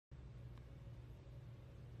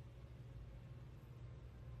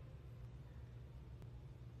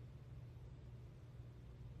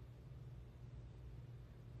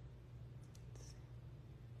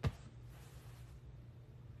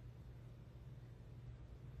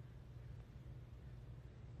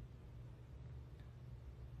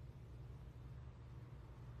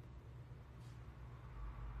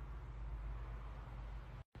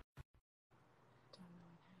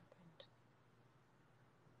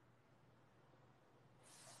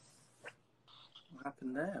What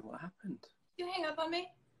happened there? What happened? You hang up on me?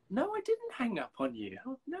 No, I didn't hang up on you.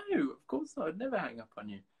 Oh, no, of course not. I'd never hang up on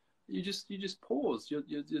you. You just paused. Your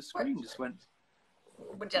screen What? just went.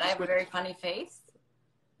 Did I have a very funny face?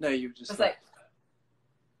 No, you just I was like.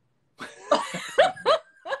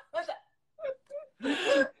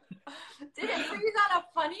 Did it freeze on a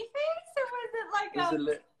funny face, or was it like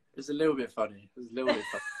It was a little bit funny. It was a little bit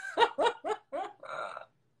funny.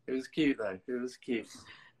 It was cute though. It was cute.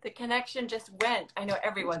 The connection just went. I know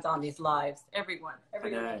everyone's on these lives. Everyone. I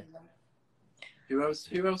know. Who else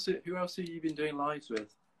have you been doing lives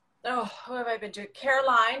with? Oh, who have I been doing?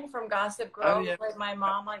 Caroline from Gossip Girl. Oh, yeah. Played my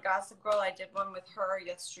mom on Gossip Girl. I did one with her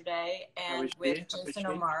yesterday, and with Jason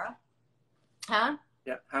O'Mara. Huh?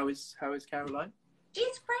 Yeah. How is Caroline?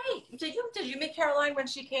 She's great. Did you meet Caroline when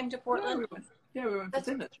she came to Portland? Yeah, we went for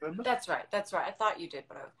dinner. Remember? That's right. I thought you did,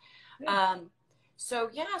 but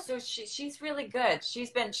so she's really good. She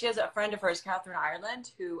has a friend of hers, Catherine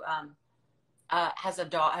Ireland, who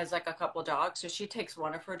has like a couple dogs. So she takes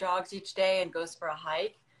one of her dogs each day and goes for a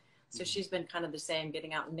hike. So she's been kind of the same,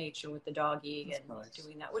 getting out in nature with the doggy and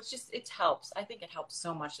doing that, which just, it helps. I think it helps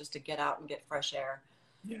so much just to get out and get fresh air.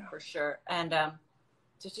 Yeah, for sure. And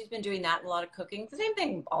so she's been doing that and a lot of cooking. The same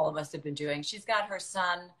thing all of us have been doing. She's got her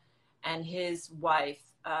son and his wife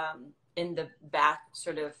in the back,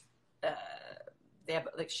 sort of. They have,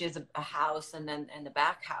 like, she has a house, and then the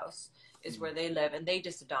back house is where they live, and they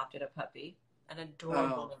just adopted a puppy, an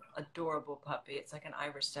adorable puppy. It's like an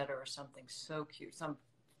Irish setter or something, so cute, some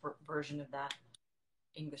version of that,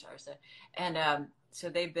 English Irish setter. And so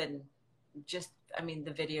they've been just, I mean,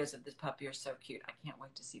 the videos of this puppy are so cute. I can't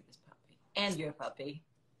wait to see this puppy and your puppy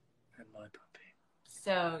and my puppy.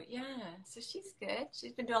 So yeah, so she's good.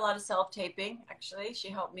 She's been doing a lot of self-taping. Actually, she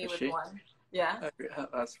helped me with one. Yeah,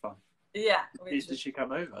 that's fun. Yeah. Did she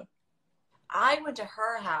come over? I went to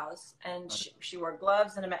her house, and she wore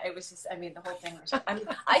gloves, and it was just, I mean, the whole thing was, I mean,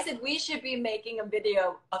 I said we should be making a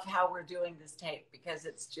video of how we're doing this tape, because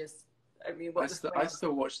it's just, I mean, I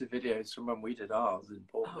still watch the videos from when we did ours in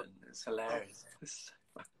Portland. It's hilarious.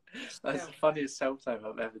 That's the funniest self-tape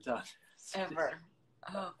I've ever done. Ever.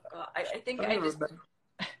 Oh God, I think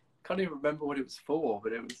can't even remember what it was for,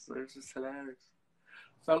 but it was just hilarious.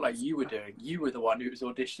 Felt like you were the one who was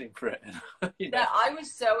auditioning for it. You know? Yeah, I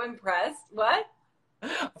was so impressed. What?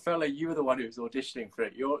 I felt like you were the one who was auditioning for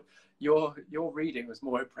it. Your reading was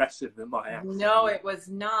more impressive than my acting. No, it was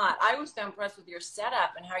not. I was so impressed with your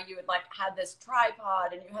setup and how you had had this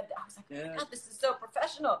tripod, and you had. I was like, oh my God, this is so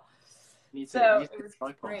professional. You need to get a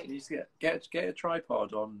tripod. You need to get a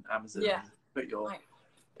tripod on Amazon. Yeah. And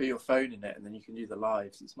put your phone in it, and then you can do the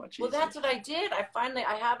lives. It's much easier. Well, that's what I did. I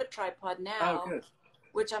have a tripod now. Oh, good.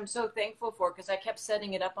 Which I'm so thankful for, because I kept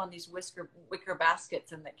setting it up on these wicker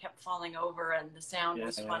baskets, and they kept falling over, and the sound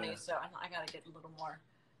was funny. Yeah. So I got to get a little more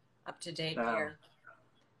up to date here.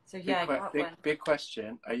 So yeah, I got one. Big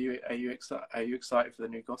question: Are you excited for the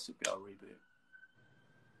new Gossip Girl reboot?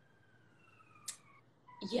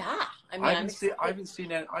 Yeah, I mean, I haven't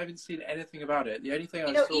seen anything about it. The only thing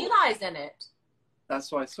I saw, Eli's in it.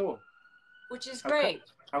 That's what I saw. Which is great.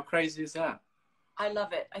 How crazy is that? I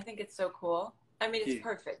love it. I think it's so cool. I mean, it's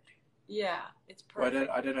perfect. Yeah, it's perfect. Well,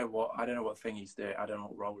 I don't know what thing he's doing. I don't know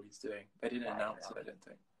what role he's doing. They didn't announce it, I don't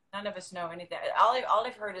think. None of us know anything. All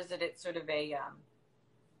I've heard is that it's sort of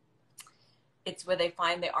it's where they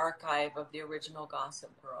find the archive of the original Gossip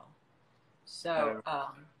Girl. So,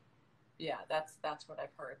 yeah, that's what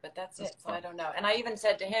I've heard. But that's it. So I don't know. And I even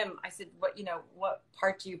said to him, I said, what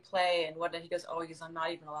part do you play? And what? He goes, oh, I'm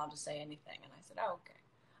not even allowed to say anything. And I said, oh, okay.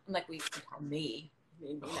 I'm like, well, you can call me. I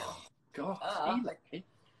mean, God, Eli.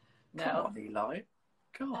 No. Come on, Eli.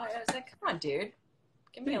 God. I was like, come on, dude.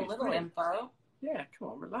 Give me a little info. Yeah, come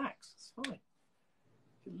on, relax. It's fine.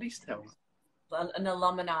 At least tell me. An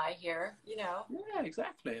alumni here, Yeah,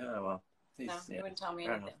 exactly. Oh, well. No, he wouldn't tell me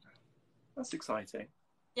anything. That's exciting.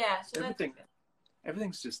 Yeah, so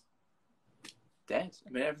everything's just dead. I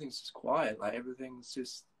mean, everything's just quiet. Like, everything's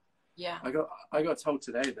just... Yeah. I got told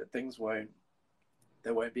today that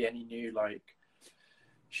there won't be any new,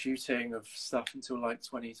 shooting of stuff until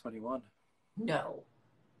 2021. No.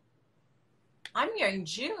 I'm hearing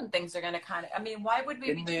June things are going to kind of, I mean, why would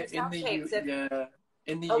we be doing self-tapes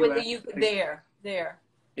in the US, there.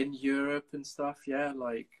 In Europe and stuff, yeah,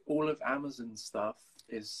 all of Amazon's stuff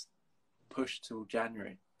is pushed till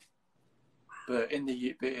January. But in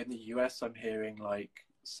the US, I'm hearing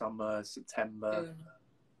summer, September. June.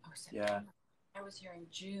 Oh, September. Yeah. I was hearing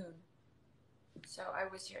June. So I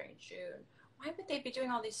was hearing June. Why would they be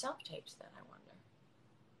doing all these self-tapes then, I wonder?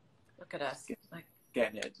 Look at us.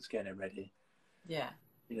 Just getting it ready. Yeah.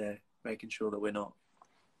 Making sure that we're not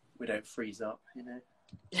we don't freeze up, you know.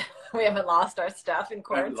 We haven't lost our stuff in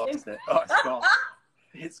I haven't quarantine. lost it. Oh, it's gone.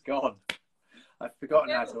 It's gone. I've forgotten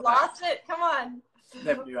We how haven't to lost it. Come on.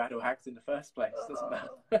 Never knew how to hack in the first place. Doesn't matter.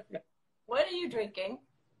 What are you drinking?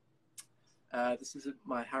 This is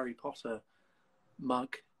my Harry Potter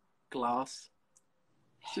mug glass.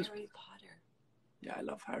 Harry Potter. Yeah, I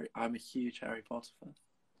love Harry. I'm a huge Harry Potter fan.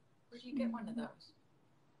 Where do you get one of those?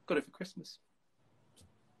 Got it for Christmas.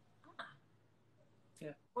 Ah.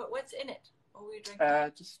 Yeah. What's in it? What were you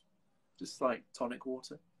drinking? Just like tonic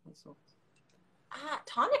water. That's all. Ah,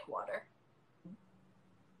 tonic water.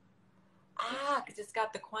 Ah, because it's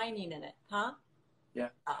got the quinine in it, huh? Yeah.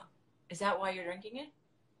 Is that why you're drinking it?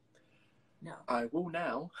 No. I will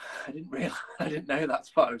now. I didn't know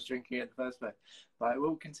that's what I was drinking it in the first place. But I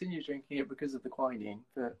will continue drinking it because of the quinine.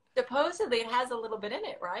 But supposedly it has a little bit in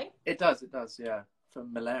it, right? It does, yeah. For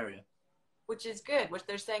malaria. Which is good, which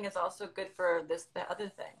they're saying is also good for the other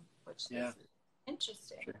thing, which is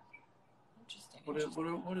interesting. True. Interesting.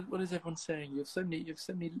 What is everyone saying? You have so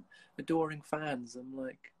many adoring fans. I'm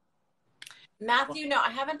like, Matthew, no, I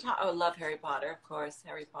haven't talked. Oh, love Harry Potter, of course,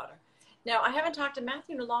 Harry Potter. No, I haven't talked to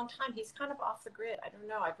Matthew in a long time. He's kind of off the grid. I don't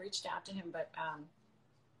know. I've reached out to him, but I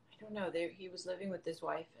don't know. He was living with his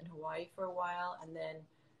wife in Hawaii for a while, and then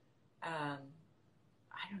I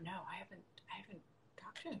don't know. I haven't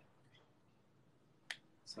talked to him.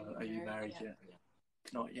 So, are you married yet?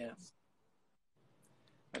 Not yet.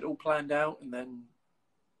 I'd all planned out, and then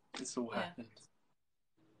this all happened.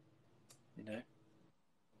 You know.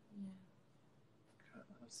 Yeah.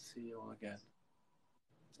 Nice to see you all again.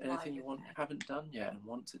 Anything you haven't done yet and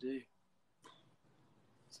want to do?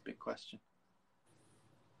 It's a big question.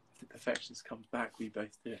 If the perfectionist comes back, we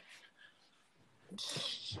both do it.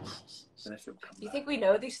 Then if it'll come You back. think we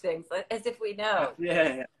know these things as if we know?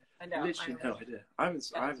 Yeah. I know. Literally no idea. I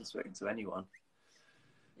haven't spoken to anyone.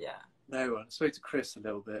 Yeah. No one. I spoke to Chris a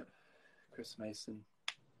little bit. Chris Mason.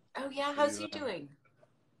 Oh yeah, how's he doing?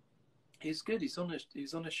 He's good. He's on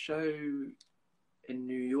a show in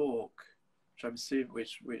New York, which I'm assuming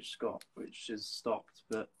which has stopped.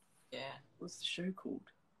 But what's the show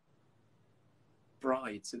called?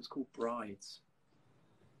 Brides. It was called Brides.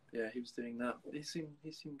 Yeah, he was doing that. He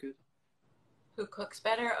seemed good. Who cooks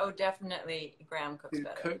better? Oh, definitely Graham cooks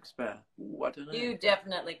better. Who cooks better? Ooh, I don't know. You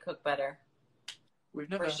definitely cook better. We've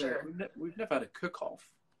never had a cook-off.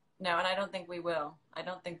 No, and I don't think we will. I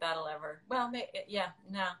don't think that'll ever. Well,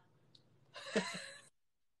 no.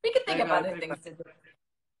 We could think of other things to do.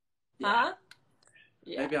 Yeah. Huh?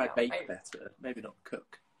 Yeah, maybe I bake better. Maybe not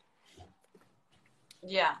cook.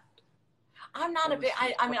 Yeah. I'm not a bit.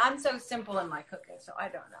 I mean, I'm so simple in my cooking, so I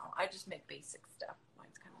don't know. I just make basic stuff.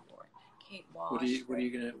 Mine's kind of boring. Cake wash. What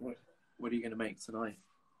are you gonna make tonight?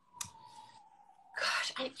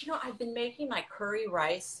 Gosh, I've been making like curry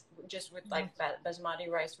rice, just with like basmati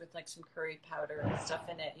rice with like some curry powder and stuff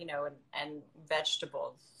in it, and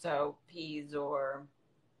vegetables. So peas, or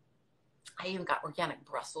I even got organic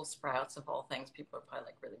Brussels sprouts of all things. People are probably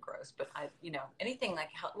like really gross, but anything like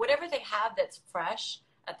whatever they have that's fresh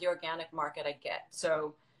at the organic market, I get.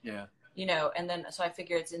 So and then so I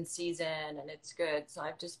figure it's in season and it's good. So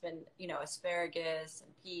I've just been asparagus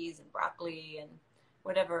and peas and broccoli and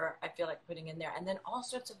whatever I feel like putting in there, and then all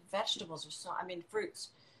sorts of vegetables fruits.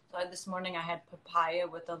 So this morning I had papaya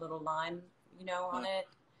with a little lime, on it,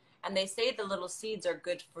 and they say the little seeds are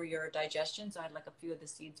good for your digestion. So I had like a few of the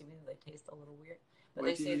seeds, even though they taste a little weird. But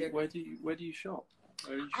where do you shop?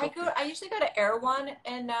 I usually go to Air One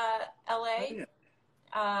in LA. Oh,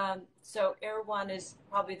 yeah. So Air One is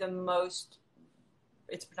probably the most.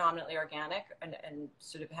 It's predominantly organic and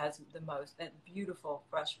sort of has the most beautiful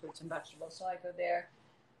fresh fruits and vegetables. So I go there,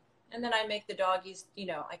 and then I make the doggies.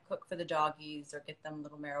 I cook for the doggies or get them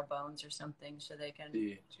little marrow bones or something so they can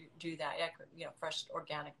do that. Yeah, fresh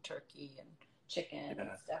organic turkey and chicken and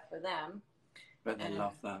stuff for them. But they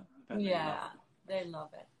love that. They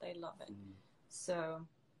love it. They love it. So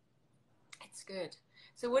it's good.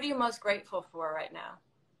 So what are you most grateful for right now?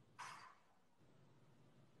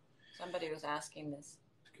 Somebody was asking this.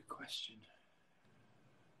 Good question.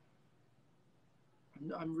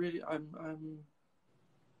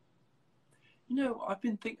 I've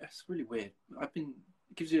been thinking. It's really weird. I've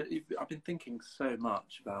been thinking so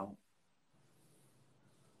much about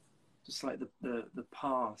just like the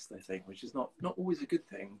past. I think, which is not always a good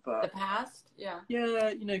thing, but the past, yeah,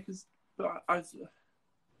 because I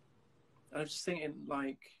was just thinking,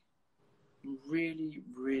 like, I'm really,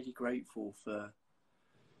 really grateful for.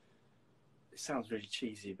 It sounds really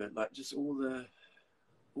cheesy, but like just all the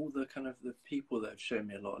kind of the people that have shown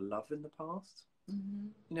me a lot of love in the past.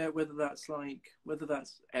 Mm-hmm. Whether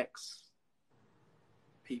that's ex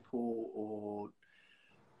people or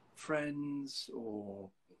friends or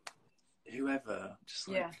whoever, just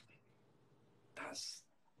like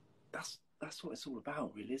that's what it's all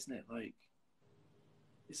about, really, isn't it? Like,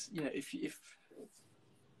 it's, you know, if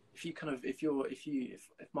you kind of if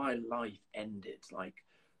my life ended like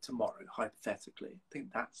tomorrow, hypothetically, I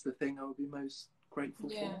think that's the thing I would be most grateful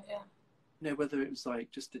for. You know, whether it was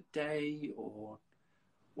like just a day or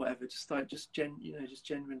whatever, just like just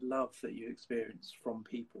genuine love that you experience from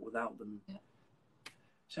people without them.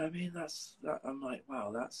 So I mean, I'm like,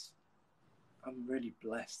 wow, I'm really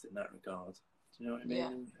blessed in that regard. Do you know what I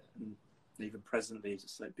mean? And even presently,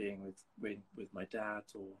 just like being with my dad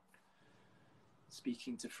or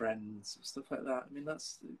speaking to friends, stuff like that. I mean,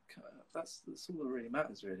 that's all that really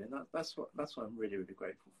matters, really, and that's what I'm really, really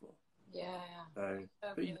grateful for. So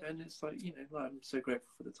but you know, and it's like, you know, I'm so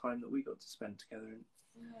grateful for the time that we got to spend together in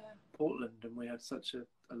Portland, and we had such a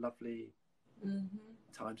lovely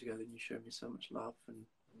time together, and you showed me so much love, and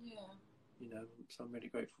you know, so I'm really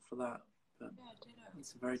grateful for that. But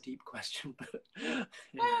it's a very deep question, but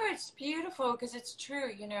no, it's beautiful because it's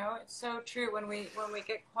true. You know, it's so true when we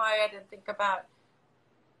get quiet and think about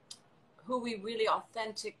who we really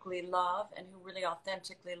authentically love and who really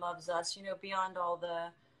authentically loves us. You know, beyond all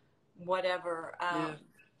the whatever.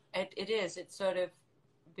 It sort of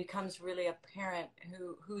becomes really apparent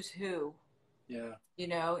who's who. You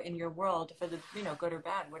know, in your world, for the, you know, good or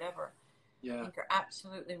bad, whatever. I think you're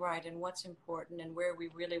absolutely right, and what's important and where we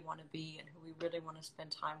really want to be and who we really want to spend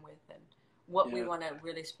time with and what we want to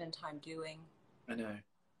really spend time doing. I know.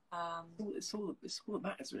 It's all that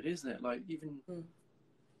matters, really, isn't it? Like, even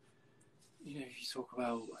you know, if you talk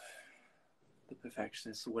about the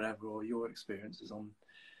perfectionists or whatever, or your experiences on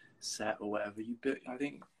set or whatever, I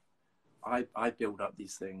think I build up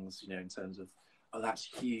these things, you know, in terms of, oh, that's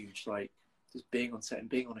huge, like just being on set and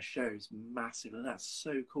being on a show is massive, and that's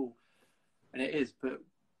so cool. And it is, but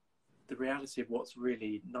the reality of what's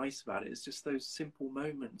really nice about it is just those simple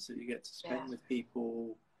moments that you get to spend with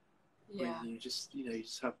people, where you just, you know, you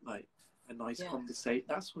just have like a nice conversation.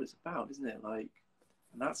 That's what it's about, isn't it? Like,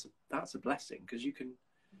 and that's a blessing, because you can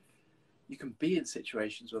be in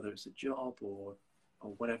situations, whether it's a job or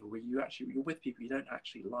whatever, where you're with people you don't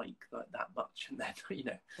actually like that much, and then, you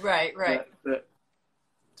know, right. But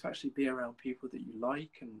to actually be around people that you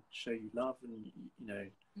like and show you love, and you know,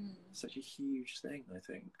 such a huge thing, I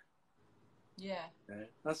think. You know,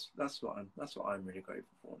 that's what I'm really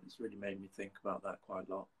grateful for. It's really made me think about that quite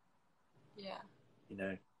a lot. You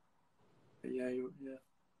know, but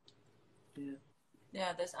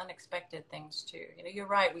there's unexpected things too. You know, you're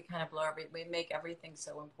right, we kind of we make everything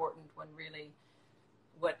so important, when really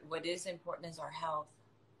what is important is our health.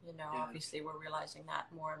 You know, obviously we're realizing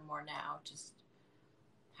that more and more now, just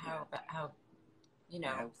how you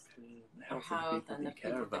know, our health and the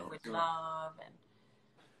people that we love, and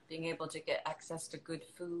being able to get access to good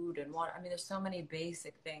food and water. I mean, there's so many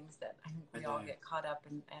basic things that I think we all get caught up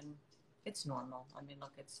in, and it's normal. I mean,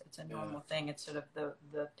 look, it's a normal thing. It's sort of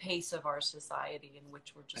the pace of our society in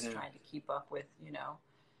which we're just trying to keep up with, you know.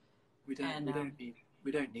 We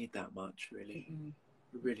don't need that much, really.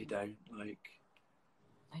 We really don't. Like,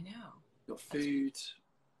 I know. Got food,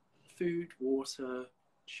 water,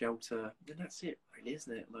 shelter, and that's it, really,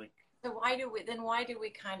 isn't it? Like, so why do you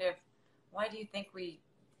think we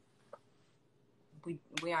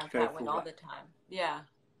aren't that way all the time?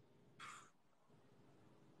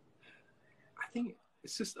 I think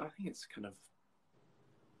it's kind of,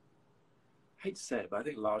 I hate to say it, but I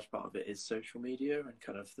think a large part of it is social media and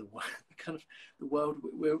kind of the world.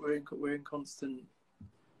 We're in constant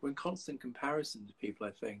comparison to people,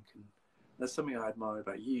 I think, and that's something I admire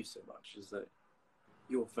about you so much, is that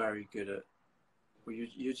you're very good at, well,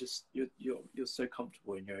 you're so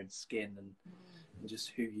comfortable in your own skin and just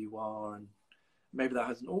who you are, and maybe that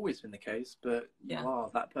hasn't always been the case, but you are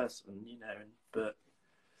that person, you know. But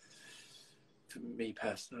for me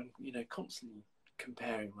personally, I'm, you know, constantly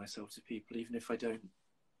comparing myself to people, even if I don't.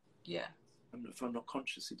 If I'm not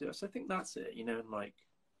consciously doing it. So I think that's it, you know, and like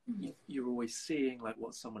you're always seeing like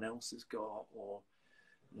what someone else has got, or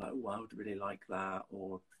like, oh, I would really like that,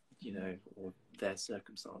 or, you know, or their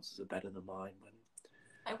circumstances are better than mine. When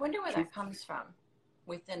I wonder where that comes from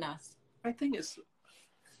within us. I think it's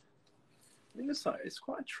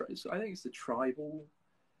quite I think it's a tribal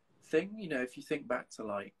thing, you know. If you think back to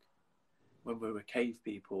like when we were cave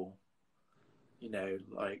people, you know,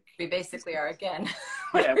 like we basically are again.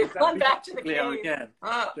 We've gone back to the cave. Are again.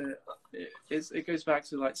 But it goes back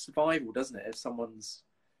to like survival, doesn't it? If someone's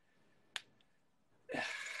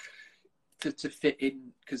to fit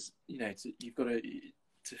in, because, you know, you've got to,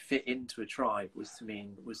 to fit into a tribe was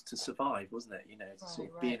to survive, wasn't it? You know, to sort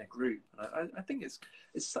of be in a group. And I think it's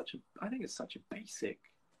such a basic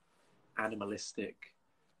animalistic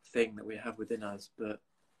thing that we have within us. But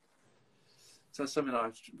so that's something that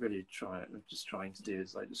I'm just trying to do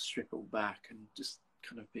is like just strip it all back and just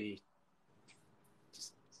kind of be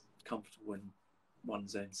just comfortable in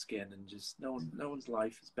one's own skin, and just no one's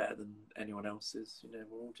life is better than anyone else's. You know,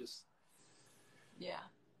 we're all just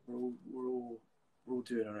we're all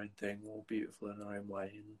doing our own thing. We're all beautiful in our own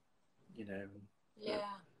way, and you know,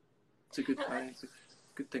 it's a good thing. It's a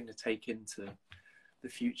good thing to take into the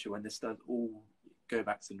future when this does all go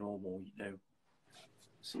back to normal. You know,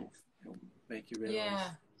 sort of make you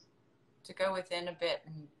realize to go within a bit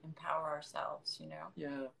and empower ourselves. You know.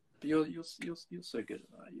 Yeah, but you're so good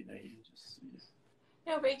at that. You know, you just.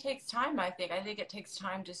 No, but it takes time. I think it takes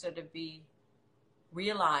time to sort of be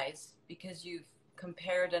realized, because you've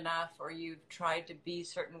compared enough, or you've tried to be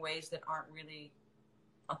certain ways that aren't really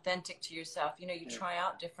authentic to yourself. You know, you try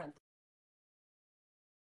out different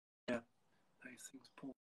things. Yeah, those things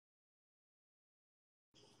pause.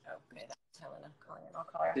 Okay, that's Helena calling in. I'll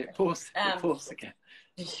call her. It paused again.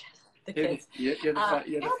 The kids. You're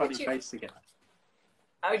the funny face again.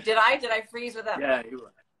 Oh, did I freeze with that? Yeah, you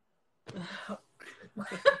were.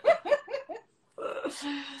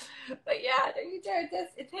 But yeah, you do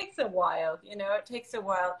this. It takes a while, you know. It takes a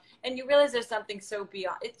while, and you realize there's something so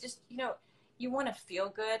beyond. It's just, you know, you want to feel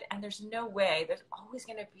good, and there's no way. There's always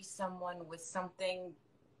going to be someone with something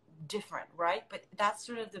different, right? But that's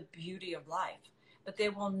sort of the beauty of life. But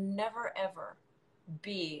there will never ever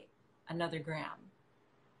be another Graham,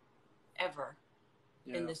 ever,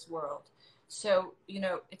 in this world. So, you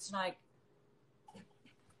know, it's like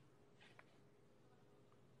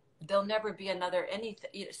there'll never be another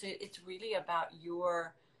anything. So it's really about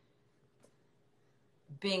your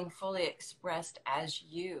being fully expressed as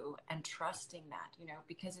you, and trusting that, you know,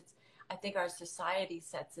 because I think our society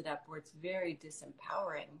sets it up where it's very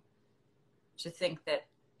disempowering to think that,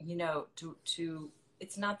 you know,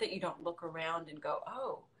 it's not that you don't look around and go,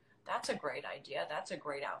 oh, that's a great idea, that's a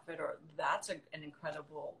great outfit, or that's an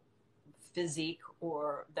incredible physique,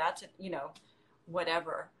 or that's, you know,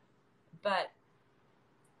 whatever. But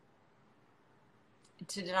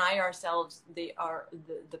to deny ourselves the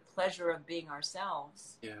pleasure of being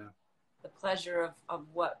ourselves, the pleasure of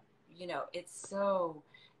what, you know,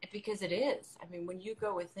 because it is. I mean, when you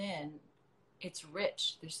go within, it's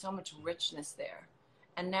rich. There's so much richness there.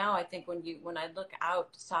 And now I think when I look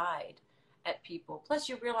outside at people, plus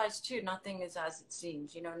you realize too, nothing is as it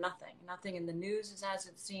seems. You know, nothing in the news is as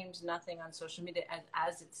it seems. Nothing on social media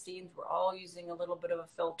as it seems. We're all using a little bit of a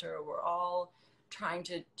filter. We're all trying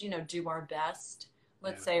to, you know, do our best.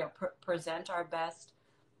 Let's say, or present our best,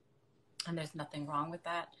 and there's nothing wrong with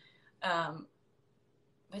that. But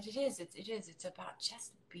it's about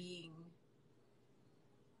just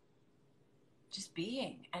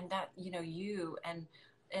being, and that, you know, you and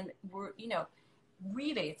we're, you know,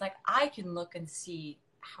 really, it's like I can look and see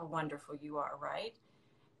how wonderful you are, right?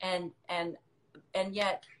 And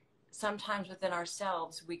yet sometimes within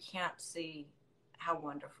ourselves we can't see how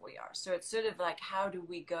wonderful we are. So it's sort of like, how do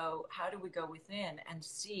we go within and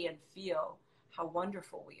see and feel how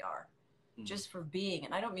wonderful we are, just for being.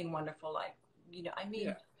 And I don't mean wonderful like, you know, I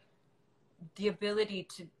mean the ability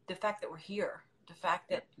to, the fact that we're here, the fact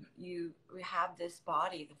that we have this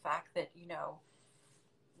body, the fact that, you know,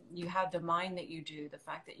 you have the mind that you do, the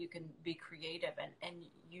fact that you can be creative and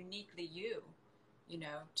uniquely you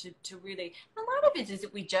know, to really, a lot of it is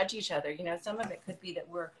that we judge each other. You know, some of it could be that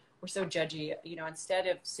we're so judgy, you know, instead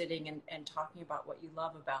of sitting and talking about what you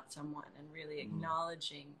love about someone and really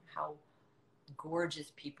acknowledging how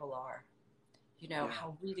gorgeous people are, you know,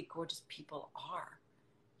 how really gorgeous people are,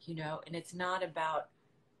 you know. And it's not about,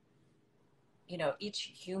 you know,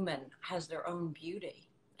 each human has their own beauty.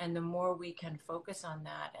 And the more we can focus on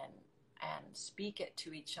that and speak it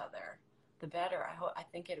to each other, the better. I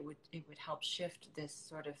think it would help shift this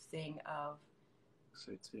sort of thing of,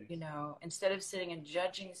 so too, you know, instead of sitting and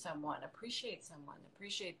judging someone, appreciate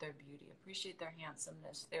their beauty, appreciate their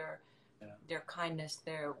handsomeness, their kindness,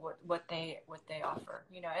 their what they offer,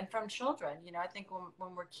 you know. And from children, you know, I think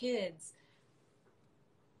when we're kids,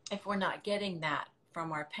 if we're not getting that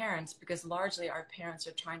from our parents, because largely our parents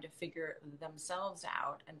are trying to figure themselves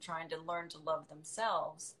out and trying to learn to love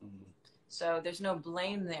themselves. So there's no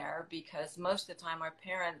blame there, because most of the time our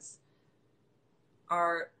parents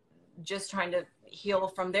are just trying to heal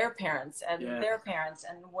from their parents and their parents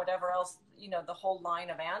and whatever else, you know, the whole line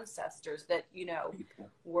of ancestors that, you know,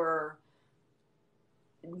 were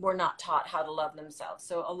were not taught how to love themselves.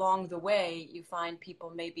 So along the way, you find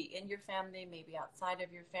people maybe in your family, maybe outside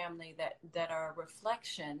of your family, that are a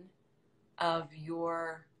reflection of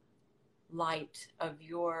your light, of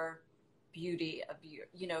your beauty, of your,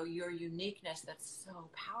 you know, your uniqueness, that's so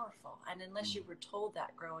powerful. And unless you were told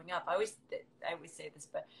that growing up, I always say this,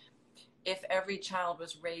 but if every child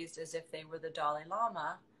was raised as if they were the Dalai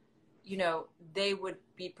Lama, you know, they would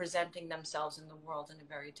be presenting themselves in the world in a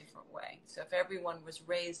very different way. So if everyone was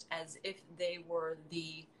raised as if they were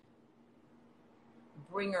the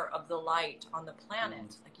bringer of the light on the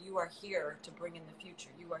planet, like you are here to bring in the future,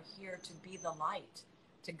 you are here to be the light,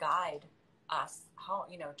 to guide us, how,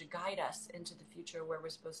 you know, to guide us into the future where we're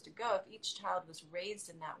supposed to go. If each child was raised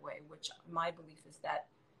in that way, which my belief is that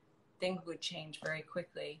things would change very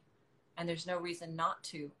quickly. And there's no reason not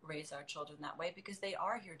to raise our children that way, because they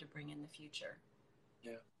are here to bring in the future.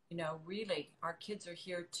 Yeah. You know, really, our kids are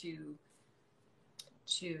here to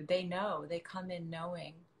they know, they come in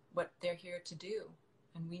knowing what they're here to do.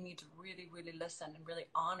 And we need to really, really listen and really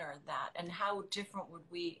honor that. And how different would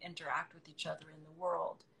we interact with each other in the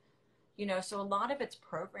world? You know, so a lot of it's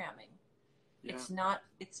programming. Yeah.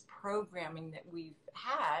 It's programming that we've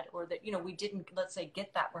had, or that, you know, we didn't, let's say,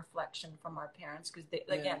 get that reflection from our parents because they,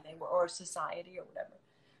 again, they were, or society or whatever.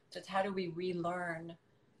 So it's how do we relearn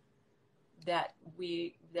that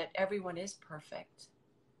everyone is perfect.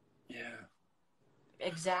 Yeah.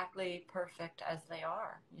 Exactly perfect as they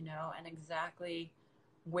are, you know, and exactly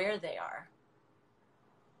where they are.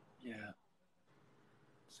 Yeah.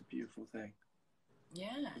 It's a beautiful thing.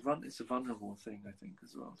 Yeah. It's a vulnerable thing, I think,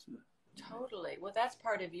 as well. Totally. Well, that's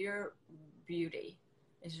part of your beauty,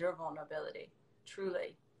 is your vulnerability.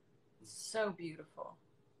 Truly. So beautiful.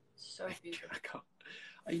 So beautiful. I can't.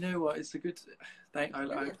 You know what? It's a good thing.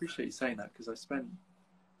 I appreciate you saying that, because I spent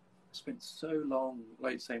so long,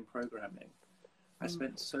 like saying, programming. I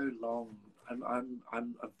spent so long.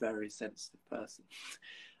 I'm a very sensitive person,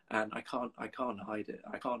 and I can't hide it.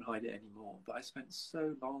 I can't hide it anymore. But I spent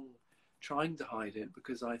so long trying to hide it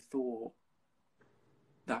because I thought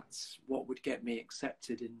that's what would get me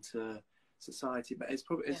accepted into society. But it's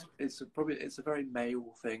probably it's a very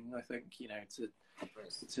male thing, I think, you know,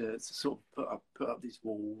 to sort of put up these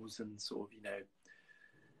walls and sort of, you know,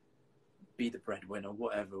 be the breadwinner or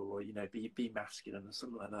whatever, or, you know, be masculine or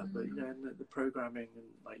something like that. But, you know, and the programming, and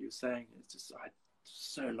like you were saying, it's just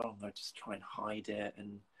so long I just try and hide it,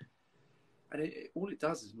 and all it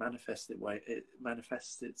does is manifest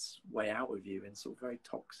manifests its way out of you in sort of very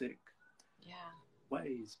toxic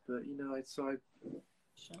ways. But, you know,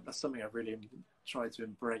 that's something I've really tried to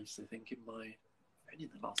embrace, I think, only in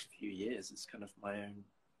the last few years. It's kind of my own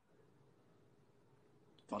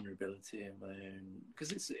vulnerability and my own,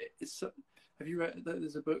 because it's have you read,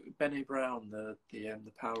 there's a book, Brené Brown, the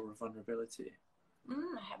Power of Vulnerability? I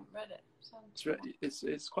haven't read it.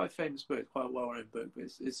 It's quite a famous book, quite a well-known book, but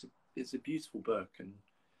it's a beautiful book, and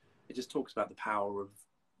it just talks about the power of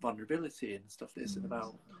vulnerability and stuff like this, and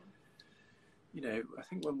about, you know, I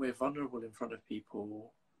think when we're vulnerable in front of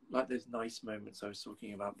people, like those nice moments I was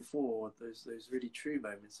talking about before, those really true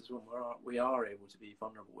moments is when we are able to be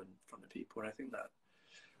vulnerable in front of people, and I think that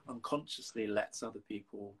unconsciously lets other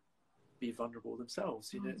people be vulnerable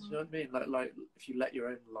themselves. You know, do you know what I mean? Like if you let your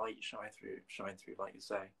own light shine through, like you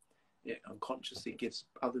say, it unconsciously gives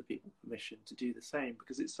other people permission to do the same,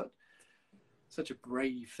 because it's such a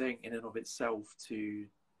brave thing in and of itself to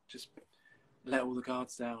just let all the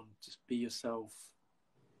guards down, just be yourself,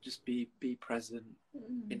 just be present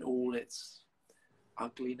in all its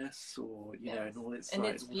ugliness, or, you know, in all its, and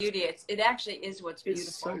like, its beauty. It actually is what's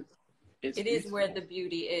beautiful. It is where the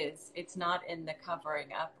beauty is. It's not in the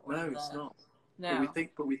covering up. No, it's not. No.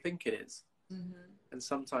 But we think it is. And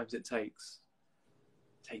sometimes it takes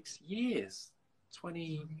years,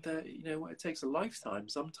 20, 30, you know, it takes a lifetime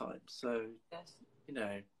sometimes. So, you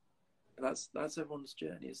know, that's everyone's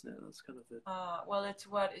journey, isn't it? That's kind of it. Well, it's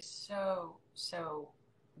what is so, so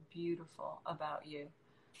beautiful about you.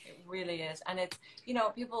 It really is. And it's, you know,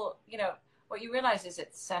 people, you know, what you realize is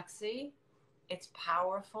it's sexy, it's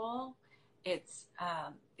powerful, it's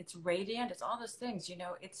radiant, it's all those things, you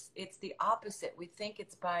know. It's the opposite. We think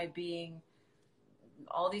it's by being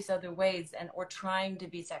all these other ways, or trying to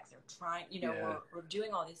be sexy, or trying, you know, or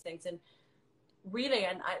doing all these things. And really,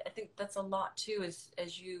 and I think that's a lot too, is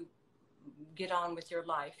as you get on with your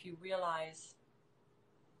life, you realize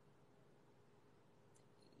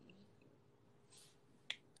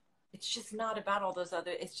it's just not about all those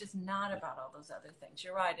other, things.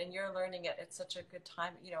 You're right. And you're learning it at such a good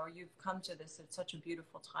time, you know, or you've come to this at such a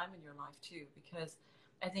beautiful time in your life too, because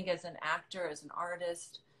I think as an actor, as an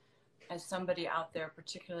artist, as somebody out there,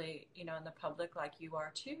 particularly, you know, in the public like you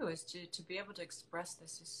are too, is to be able to express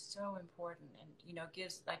this is so important, and, you know,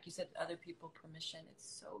 gives, like you said, other people permission. It's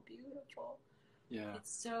so beautiful. Yeah.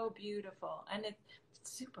 It's so beautiful, and it's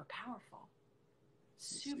super powerful.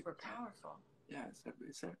 Super powerful. Yeah, it's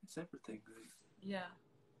everything. Yeah.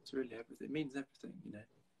 It's really everything. It means everything, you know.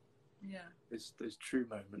 Yeah. There's those true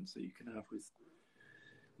moments that you can have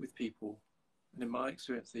with people, and in my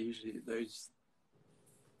experience, they usually those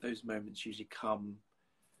moments usually come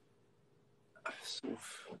sort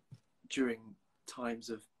of during times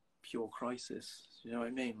of pure crisis. You know what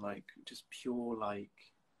I mean? Like just pure, like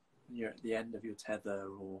when you're at the end of your tether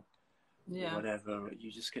or whatever, you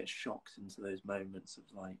just get shocked into those moments of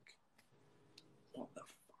like, what the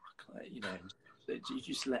fuck, like, you know. You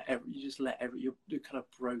just let you're kind of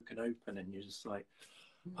broken open, and you're just like,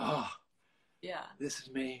 yeah, this is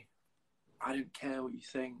me. I don't care what you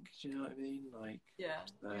think. Do you know what I mean? Like,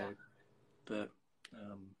 but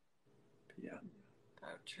yeah.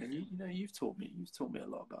 Oh, true. And you know, you've taught me a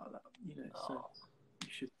lot about that. You know, so you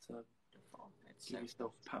should give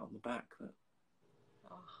yourself a pat on the back that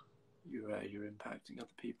you're impacting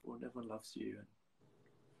other people, and everyone loves you, and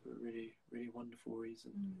for a really, really wonderful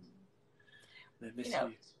reason. They miss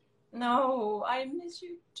you. No, I miss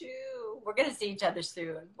you too. We're gonna see each other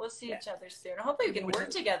soon. We'll see each other soon. Hopefully, we can work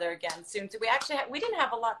together again soon. So we actually we didn't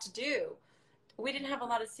have a lot to do. We didn't have a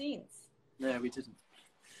lot of scenes. No, we didn't.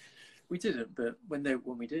 We didn't. But when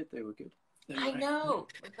we did, they were good. I know.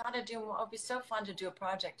 We gotta do more. It'd be so fun to do a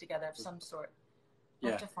project together of some sort.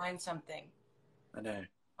 We'll have to find something. I know.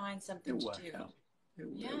 Find something to do. It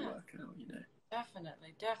will work out. You know.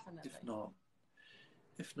 Definitely.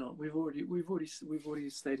 If not, we've already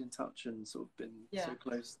stayed in touch and sort of been so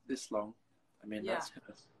close this long. I mean,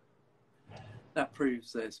 that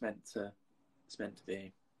proves that it's meant to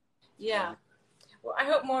be. Yeah. Well, I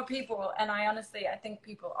hope more people, and I think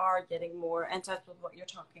people are getting more in touch with what you're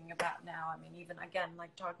talking about now. I mean, even again,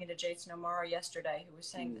 like talking to Jason O'Mara yesterday, who was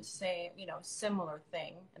saying the same, you know, similar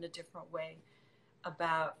thing in a different way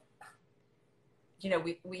about, you know,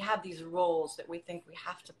 we have these roles that we think we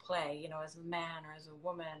have to play, you know, as a man or as a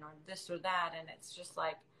woman or this or that. And it's just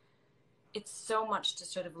like, it's so much to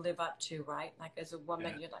sort of live up to, right? Like as a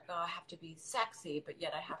woman, you're like, oh, I have to be sexy, but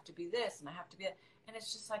yet I have to be this and I have to be that. And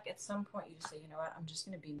it's just like, at some point you just say, you know what, I'm just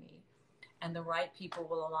going to be me. And the right people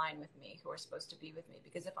will align with me who are supposed to be with me.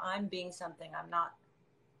 Because if I'm being something I'm not,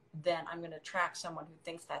 then I'm going to attract someone who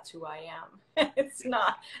thinks that's who I am. It's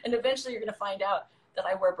not. And eventually you're going to find out that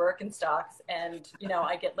I wear Birkenstocks and, you know,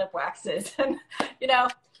 I get lip waxes and, you know,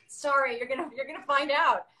 sorry, you're going to find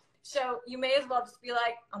out. So you may as well just be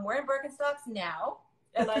like, I'm wearing Birkenstocks now.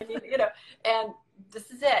 And I need, you know, and this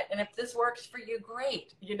is it. And if this works for you,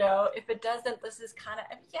 great. You know, if it doesn't, this is kind of,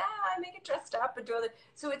 I may get dressed up and do other.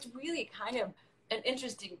 So it's really kind of an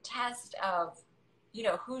interesting test of, you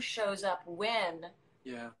know, who shows up when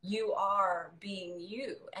you are being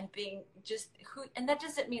you and being just who. And that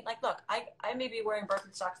doesn't mean like, look, I may be wearing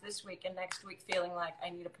Birkenstocks this week and next week feeling like I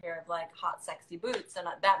need a pair of like hot, sexy boots. And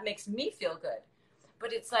that makes me feel good.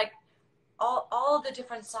 But it's like all the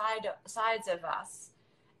different sides of us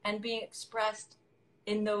and being expressed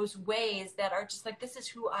in those ways that are just like, this is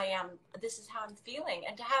who I am, this is how I'm feeling.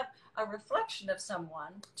 And to have a reflection of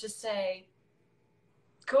someone to say,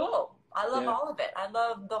 cool, I love all of it. I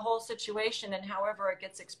love the whole situation and however it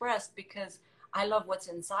gets expressed because I love what's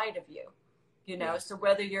inside of you, you know? So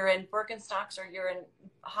whether you're in Birkenstocks or you're in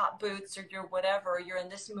hot boots or you're whatever, or you're in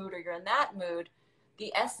this mood or you're in that mood,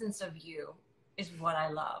 the essence of you is what I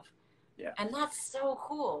love. Yeah. And that's so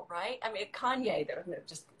cool, right? I mean, Kanye, they're going to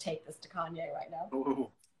just take this to Kanye right now. Ooh.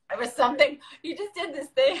 It was something, you just did this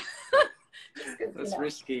thing. That's you know,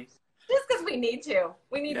 risky. Just because we need to.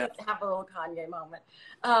 We need to have a little Kanye moment.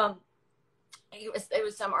 It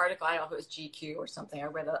was some article, I don't know if it was GQ or something. I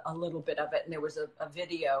read a little bit of it, and there was a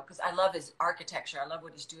video, because I love his architecture. I love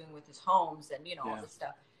what he's doing with his homes and, you know, all this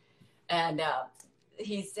stuff. And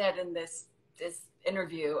he said in this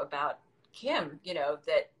interview about Kim, you know,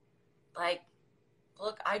 that, like,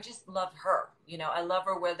 look, I just love her. You know, I love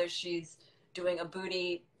her whether she's doing a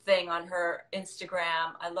booty thing on her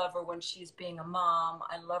Instagram. I love her when she's being a mom.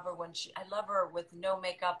 I love her with no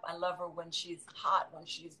makeup. I love her when she's hot, when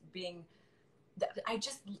she's being,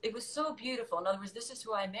 it was so beautiful. In other words, this is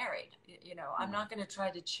who I married. You know, I'm not going to try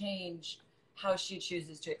to change how she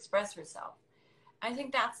chooses to express herself. I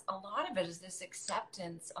think that's a lot of it, is this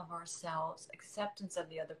acceptance of ourselves, acceptance of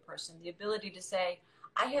the other person, the ability to say,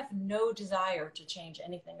 I have no desire to change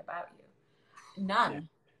anything about you. None. Yeah.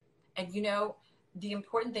 And, you know, the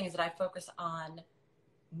important thing is that I focus on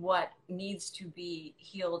what needs to be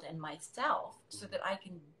healed in myself so that I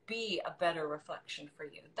can be a better reflection for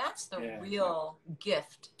you. That's the real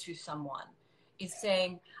gift to someone, is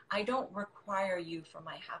saying, I don't require you for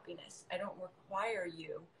my happiness. I don't require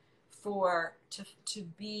you to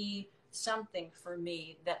be something for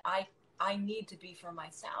me that I need to be for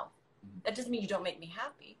myself. That doesn't mean you don't make me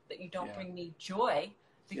happy, that you don't bring me joy,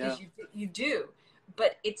 because you do.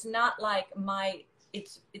 But it's not like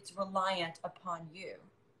it's reliant upon you.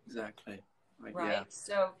 Exactly. Like, right.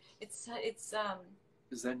 So it's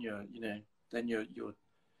because then you're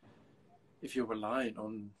if you're reliant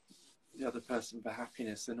on the other person for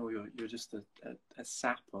happiness, then you're just a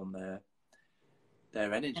sap on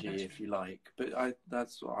their energy, if you like. But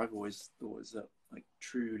that's what I've always thought, is that like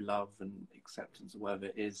true love and acceptance, or whatever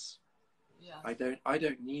it is. Yeah. I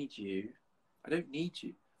don't need you,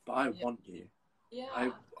 but I want you.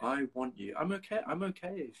 Yeah. I want you. I'm okay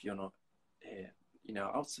if you're not here. You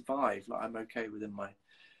know, I'll survive. Like, I'm okay within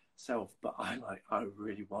myself, but I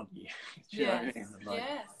really want you. Do you know what I mean? Like,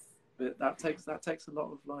 yes. But that takes a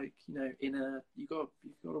lot of, like, you know, you've got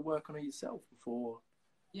to work on it yourself before.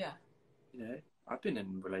 Yeah. You know, I've been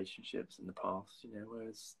in relationships in the past, you know,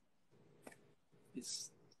 whereas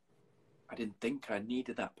I didn't think I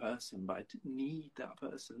needed that person, but I didn't need that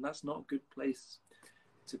person. And that's not a good place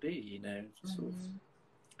to be, you know, sort of,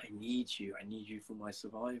 I need you for my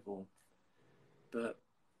survival. But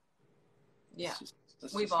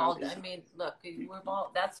we've all, I mean, look,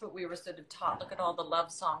 that's what we were sort of taught. Look at all the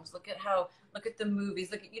love songs. Look at the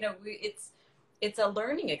movies. Look at, you know, it's a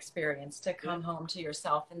learning experience to come home to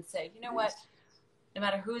yourself and say, you know what, no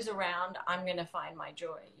matter who's around, I'm going to find my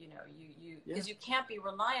joy. You know, because you can't be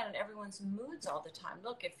reliant on everyone's moods all the time.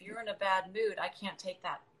 Look, if you're in a bad mood, I can't take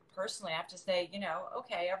that personally. I have to say, you know,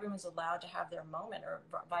 okay, everyone's allowed to have their moment, or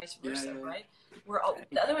vice versa, right?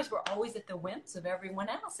 Otherwise we're always at the whims of everyone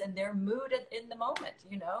else and their mood in the moment,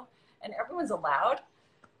 you know, and everyone's allowed.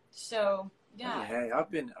 So hey, I've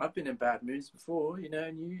been in bad moods before, you know,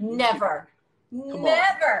 and you never.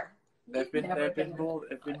 There've been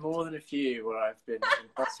more than a few where I've been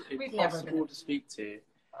impossible to speak to.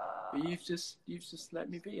 But you've just let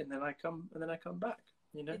me be, and then I come back.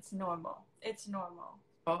 You know, it's normal. It's normal.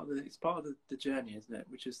 It's part of the journey, isn't it?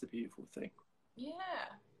 Which is the beautiful thing. Yeah,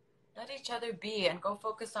 let each other be, and go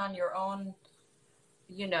focus on your own,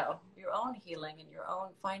 you know, your own healing and your own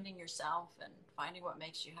finding yourself and finding what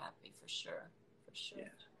makes you happy. For sure.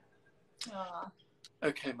 Yeah.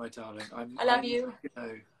 Okay, my darling. I love you.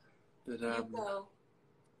 But you go.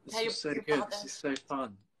 This is so good. This is so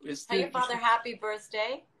fun. Tell your father happy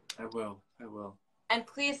birthday. I will. And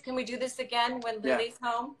please, can we do this again when Lily's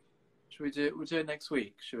home? Should we do it? We'll do it next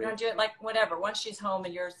week. Should we? We'll do it like whatever. Once she's home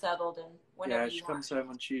and you're settled, and whenever she comes home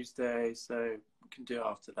on Tuesday, so we can do it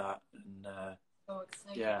after that. And so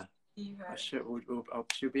excited. Yeah.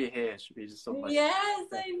 She'll be here. She'll be just on my. Yes,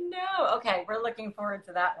 I know. Okay, we're looking forward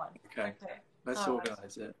to that one. Okay. Let's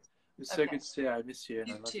organise it. It's so good to see you. I miss you,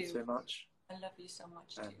 and I love you so much. I love you so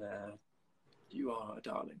much too. And you are a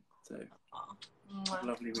darling. So have a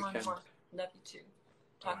lovely weekend. Love you too.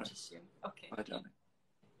 Talk to you soon. Okay. Bye, darling.